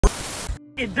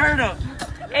dirt up.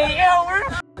 Hey, yo, where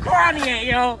the f Carney at,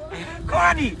 yo?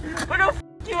 Carney, where the f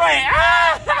you at?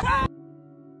 Ah!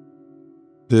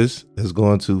 This has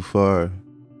gone too far.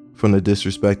 From the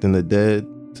disrespecting the dead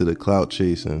to the clout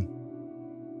chasing.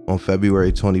 On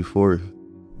February 24th,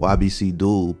 YBC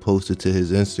Duel posted to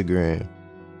his Instagram.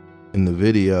 In the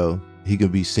video, he can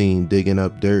be seen digging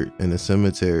up dirt in a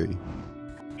cemetery.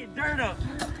 Dirt up.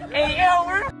 Hey, yo,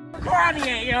 where the f Carney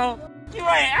at, yo? You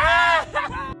at?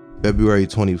 Ah! February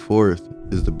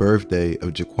 24th is the birthday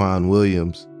of Jaquan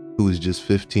Williams, who was just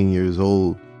 15 years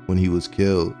old when he was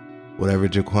killed. Whatever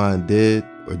Jaquan did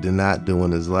or did not do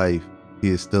in his life, he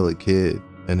is still a kid,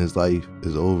 and his life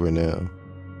is over now.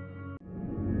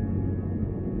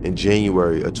 In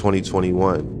January of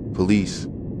 2021, police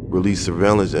released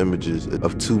surveillance images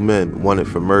of two men wanted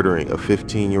for murdering a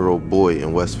 15-year-old boy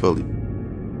in West Philly.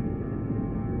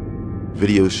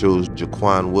 Video shows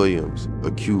Jaquan Williams,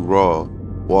 accused Raw,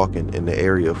 walking in the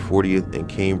area of 40th and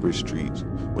Cambridge Streets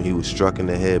when he was struck in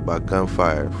the head by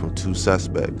gunfire from two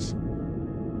suspects.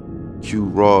 Q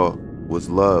Raw was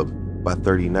loved by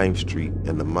 39th Street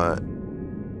and Lamont.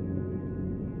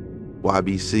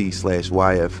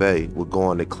 YBC/YFA would go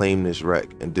on to claim this wreck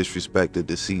and disrespect the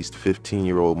deceased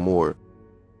 15-year-old Moore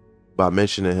by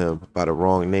mentioning him by the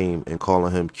wrong name and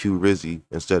calling him Q Rizzy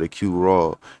instead of Q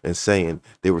Raw and saying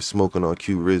they were smoking on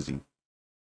Q Rizzy.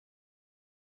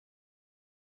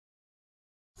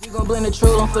 We gon' blend the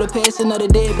troll on for the passing of the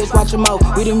dead, bitch, watch him out.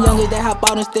 We them youngers that hop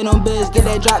out and stand on beds. Get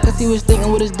that drop cause he was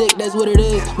thinking with his dick, that's what it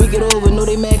is. We get over, know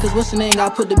they mad cause what's the name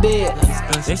got put to bed.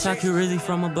 They shot Q Rizzy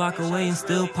from a block away and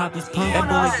still pop his pump. That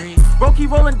boy green. Bro, keep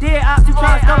rolling dead, ops, you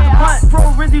tryna stop the punt. Pro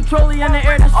Rizzy trolley in the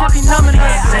air, that shit be numbing.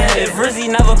 If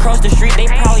Rizzy never crossed the street, they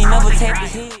probably never tapped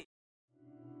his head.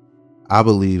 I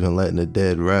believe in letting the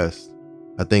dead rest.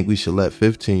 I think we should let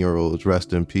 15-year-olds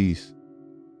rest in peace.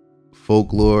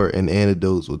 Folklore and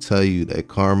anecdotes will tell you that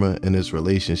karma and its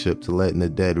relationship to letting the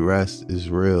dead rest is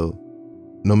real.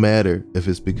 No matter if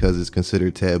it's because it's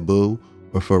considered taboo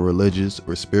or for religious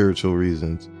or spiritual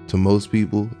reasons, to most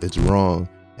people it's wrong,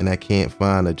 and I can't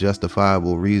find a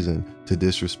justifiable reason to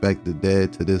disrespect the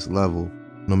dead to this level,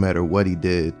 no matter what he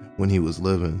did when he was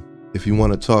living. If you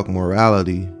want to talk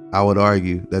morality, I would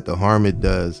argue that the harm it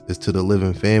does is to the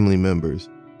living family members.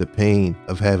 The pain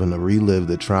of having to relive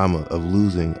the trauma of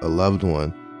losing a loved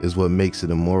one is what makes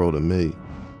it immoral to me.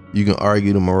 You can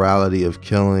argue the morality of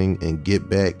killing and get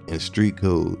back and street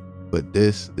code, but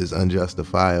this is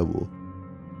unjustifiable.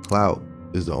 Clout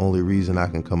is the only reason I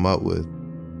can come up with.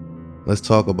 Let's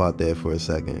talk about that for a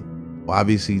second.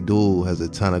 YBC Duel has a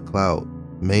ton of clout,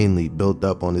 mainly built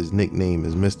up on his nickname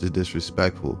as Mr.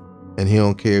 Disrespectful, and he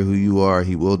don't care who you are,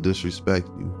 he will disrespect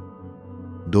you.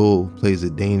 Duel plays a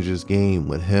dangerous game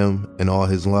with him and all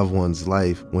his loved ones'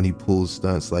 life when he pulls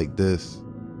stunts like this.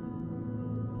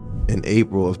 In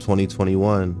April of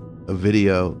 2021, a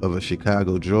video of a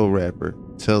Chicago drill rapper,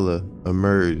 Tilla,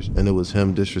 emerged, and it was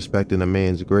him disrespecting a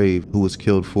man's grave who was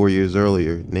killed 4 years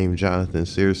earlier named Jonathan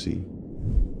Searcy.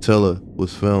 Tilla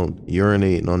was filmed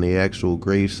urinating on the actual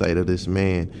gravesite of this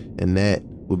man, and that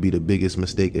would be the biggest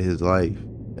mistake of his life,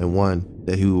 and one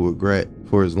that he will regret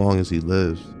for as long as he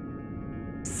lives.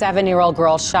 7-year-old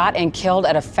girl shot and killed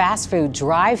at a fast food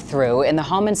drive-thru in the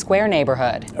Homan Square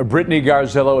neighborhood. Brittany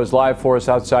Garzillo is live for us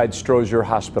outside Strozier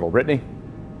Hospital. Brittany?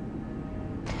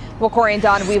 Well, Corey and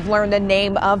Don, we've learned the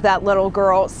name of that little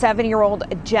girl, 7-year-old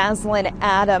Jaslyn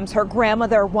Adams. Her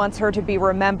grandmother wants her to be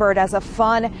remembered as a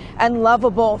fun and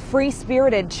lovable,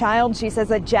 free-spirited child. She says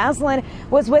that Jaslyn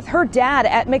was with her dad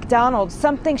at McDonald's,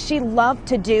 something she loved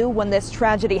to do when this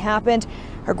tragedy happened.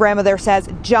 Her grandmother says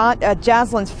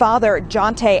Jaslyn's father,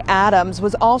 Jonte Adams,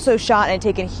 was also shot and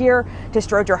taken here to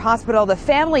Strozier Hospital. The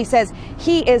family says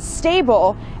he is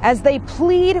stable as they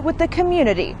plead with the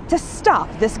community to stop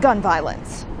this gun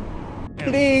violence.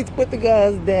 Please put the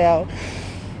guns down.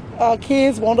 Our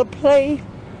kids want to play.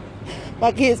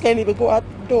 My kids can't even go out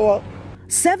the door.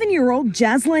 7-year-old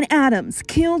Jaslyn Adams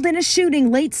killed in a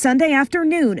shooting late Sunday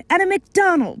afternoon at a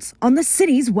McDonald's on the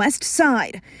city's west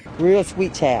side. Real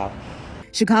sweet child.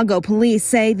 Chicago police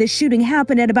say the shooting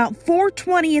happened at about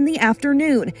 4:20 in the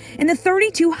afternoon in the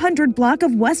 3200 block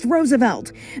of West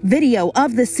Roosevelt. Video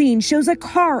of the scene shows a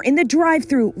car in the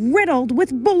drive-thru riddled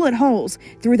with bullet holes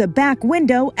through the back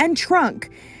window and trunk.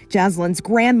 Jaslyn's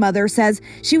grandmother says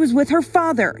she was with her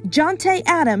father, Jonte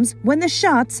Adams, when the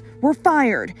shots were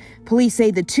fired. Police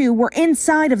say the two were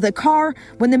inside of the car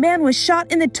when the man was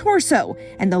shot in the torso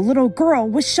and the little girl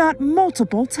was shot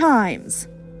multiple times.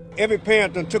 Every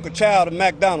parent done took a child to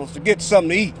McDonald's to get something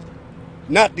to eat,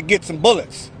 not to get some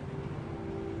bullets.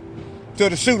 To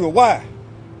the shooter, why?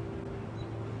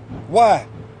 Why?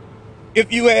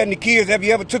 If you had any kids, have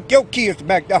you ever took your kids to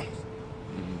McDonald's?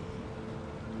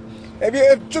 Have you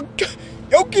ever took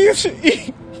your kids to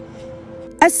eat?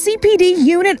 A CPD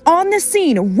unit on the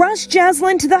scene rushed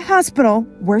Jaslyn to the hospital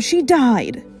where she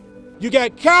died. You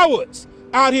got cowards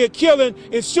out here killing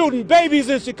and shooting babies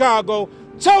in Chicago.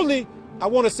 Totally, I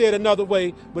want to say it another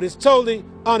way, but it's totally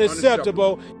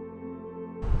unacceptable.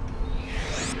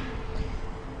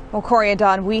 Well, Corey and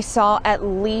Don, we saw at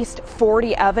least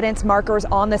 40 evidence markers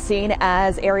on the scene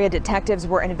as area detectives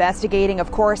were investigating.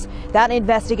 Of course, that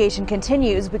investigation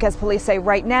continues because police say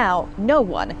right now no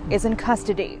one is in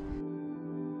custody.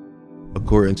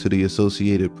 According to the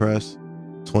Associated Press,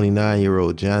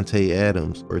 29-year-old Jonte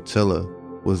Adams, or Tilla,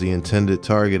 was the intended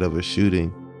target of a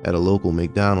shooting at a local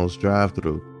McDonald's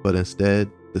drive-thru, but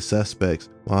instead, the suspects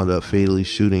wound up fatally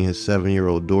shooting his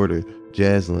 7-year-old daughter,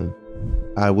 Jaslyn.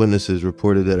 Eyewitnesses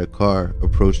reported that a car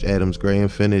approached Adams' gray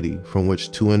Infiniti, from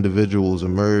which 2 individuals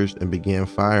emerged and began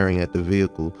firing at the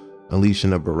vehicle,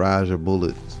 unleashing a barrage of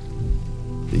bullets.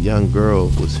 The young girl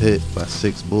was hit by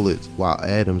 6 bullets, while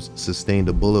Adams sustained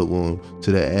a bullet wound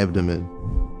to the abdomen.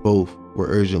 Both were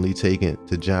urgently taken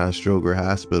to John Stroger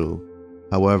Hospital.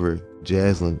 However,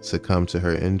 Jaslyn succumbed to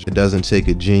her injury. It doesn't take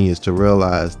a genius to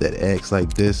realize that acts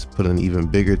like this put an even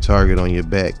bigger target on your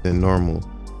back than normal.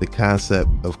 The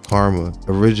concept of karma,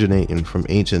 originating from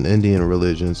ancient Indian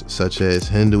religions such as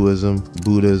Hinduism,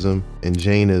 Buddhism, and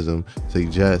Jainism,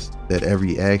 suggests that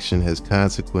every action has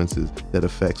consequences that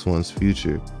affects one's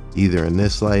future, either in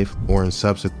this life or in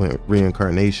subsequent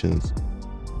reincarnations.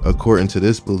 According to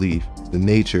this belief, the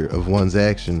nature of one's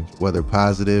actions, whether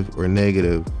positive or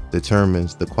negative,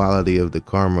 determines the quality of the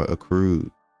karma accrued.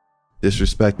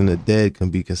 Disrespecting the dead can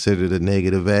be considered a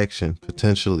negative action,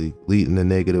 potentially leading to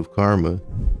negative karma.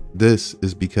 This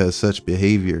is because such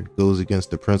behavior goes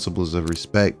against the principles of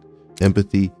respect,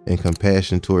 empathy, and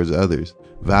compassion towards others,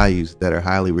 values that are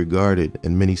highly regarded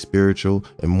in many spiritual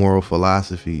and moral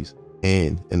philosophies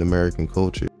and in American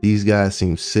culture. These guys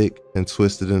seem sick and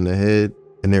twisted in the head,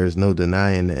 and there is no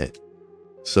denying that.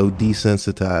 So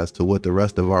desensitized to what the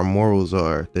rest of our morals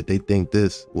are that they think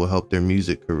this will help their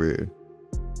music career.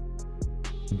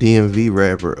 DMV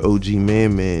rapper OG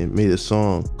Man made a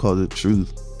song called The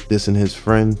Truth, dissing his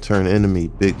friend turned enemy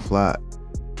Big Flock.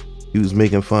 He was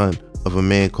making fun of a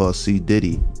man called C.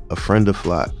 Diddy, a friend of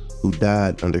Flock, who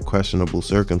died under questionable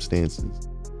circumstances.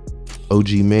 OG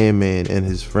Man and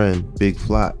his friend Big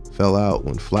Flock fell out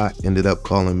when Flock ended up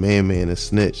calling Man a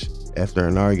snitch after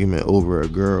an argument over a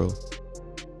girl.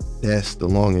 That's the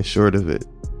long and short of it.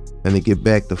 And to get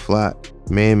back to Flock,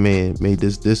 Man made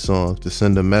this diss song to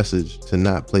send a message to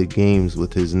not play games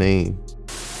with his name.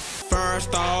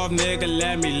 First off, nigga,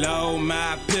 let me load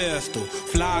my pistol.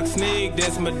 Flock sneak,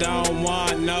 this my don't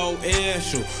want no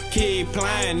issue. Keep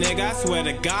playing, nigga, I swear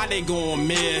to God they gon'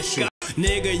 miss you.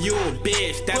 Nigga, you a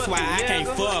bitch, that's why I can't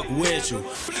fuck with you.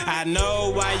 I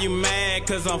know why you mad,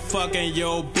 cause I'm fucking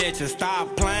your bitch. And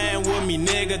stop playing with me,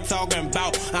 nigga, talking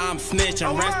about I'm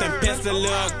snitching. Rest in peace to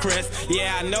Lil' Chris,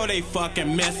 yeah, I know they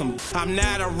fucking miss him. I'm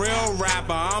not a real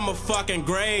rapper, I'm a fucking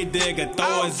grave digger.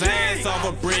 Throw his ass off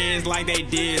a bridge like they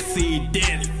did C.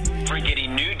 Diddy. We're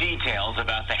getting new details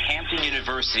about the Hampton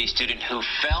University student who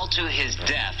fell to his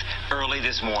death early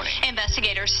this morning.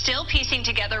 Investigators still piecing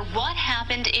together what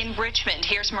happened in Richmond.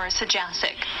 Here's Marissa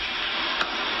Jasic.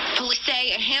 Police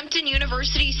say a Hampton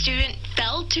University student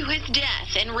fell to his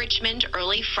death in Richmond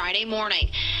early Friday morning.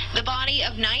 The body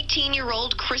of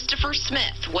 19-year-old Christopher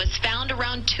Smith was found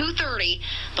around 2:30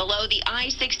 below the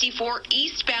I-64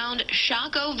 eastbound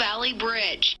Chaco Valley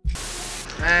Bridge.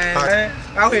 Man,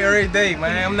 out here every day,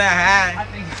 man. I'm not high.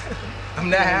 I'm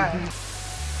not high.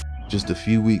 Just a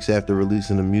few weeks after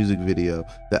releasing the music video,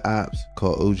 the ops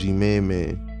called OG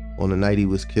Man. On the night he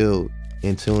was killed,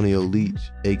 Antonio Leach,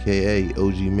 aka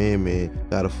OG Man,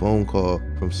 got a phone call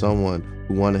from someone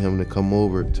who wanted him to come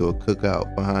over to a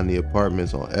cookout behind the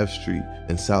apartments on F Street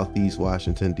in Southeast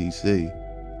Washington, D.C.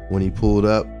 When he pulled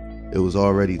up, it was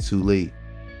already too late.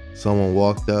 Someone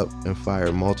walked up and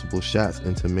fired multiple shots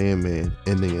into Man,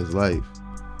 ending his life.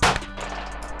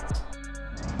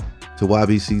 To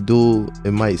YBC Duel,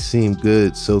 it might seem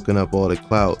good soaking up all the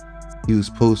clout. He was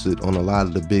posted on a lot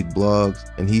of the big blogs,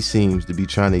 and he seems to be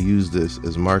trying to use this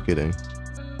as marketing.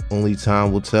 Only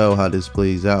time will tell how this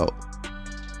plays out.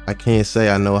 I can't say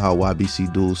I know how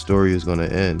YBC Duel's story is going to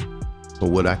end, but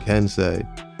what I can say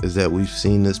is that we've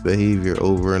seen this behavior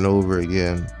over and over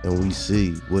again, and we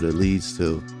see what it leads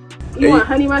to. You want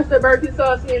honey mustard barbecue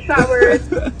sauce and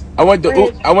sours? I want the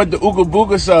Ooga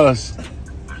Booga sauce.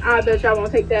 I bet y'all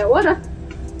won't take that. What a...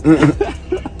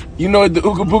 You know what the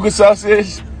Ooga Booga sauce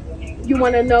is? You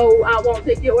want to know I won't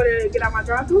take your order to get out my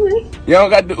drive-thru list? You don't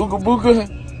got the Ooga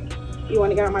Booga? You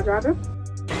want to get out my drive-thru?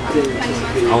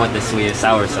 I want the sweet and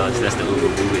sour sauce. That's the Ooga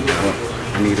Booga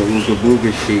joint. I need a Ooga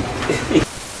Booga shake.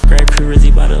 Grab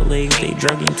Cruzy by the legs, they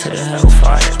drug into the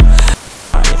hellfire.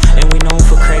 And we known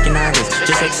for cracking eyes.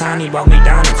 Just like Sonny bought me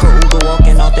down. Uga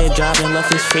walking out that job and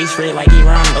left his face red like he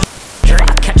rhymed.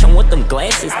 Catch him with them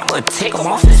glasses, I would take him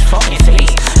off his fucking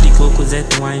face. D-Cloak was at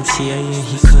the YMCA and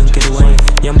he couldn't get away.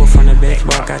 Yumbo from the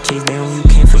basketball got chased down, you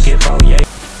can't forget about yeah.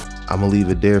 I'ma leave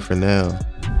it there for now.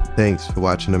 Thanks for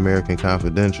watching American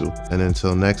Confidential, and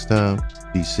until next time,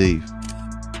 be safe.